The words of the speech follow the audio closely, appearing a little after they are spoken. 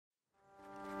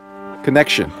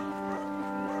Connection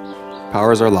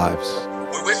powers our lives.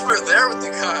 We wish we were there with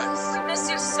you guys. We miss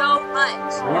you so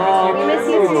much. Oh, we miss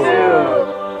you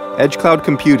too. Edge cloud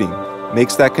computing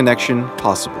makes that connection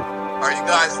possible. Are you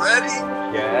guys ready?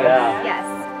 Yeah. Yes.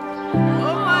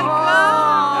 Oh my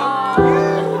God!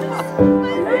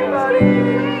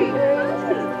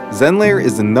 Zenlayer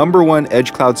is the #1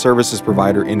 edge cloud services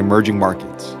provider in emerging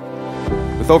markets.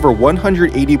 With over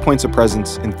 180 points of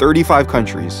presence in 35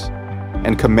 countries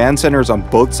and command centers on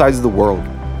both sides of the world,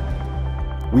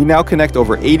 we now connect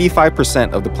over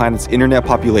 85% of the planet's internet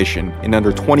population in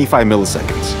under 25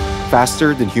 milliseconds,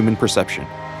 faster than human perception.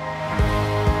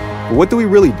 But what do we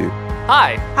really do?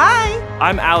 Hi, Hi.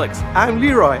 I'm Alex. I'm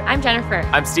Leroy. I'm Jennifer.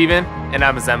 I'm Steven, and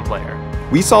I'm a Zen player.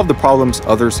 We solve the problems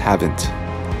others haven't.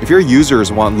 If your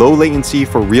users want low latency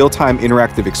for real-time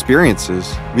interactive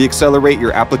experiences, we accelerate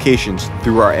your applications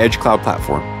through our Edge Cloud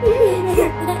platform.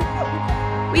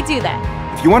 We do that.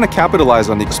 If you want to capitalize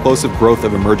on the explosive growth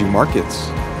of emerging markets,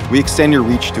 we extend your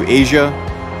reach to Asia,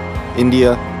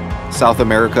 India, South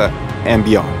America, and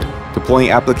beyond,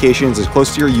 deploying applications as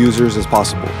close to your users as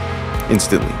possible,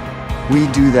 instantly. We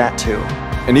do that too.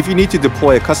 And if you need to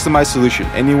deploy a customized solution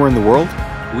anywhere in the world,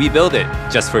 We build it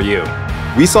just for you.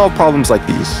 we solve problems like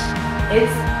these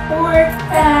It's sports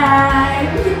time!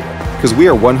 because we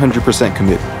are 100%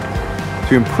 committed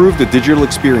to improve the digital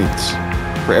experience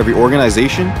for every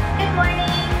organization Good morning!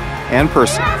 and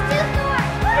person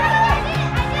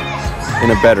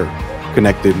in a better,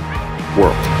 connected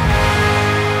world.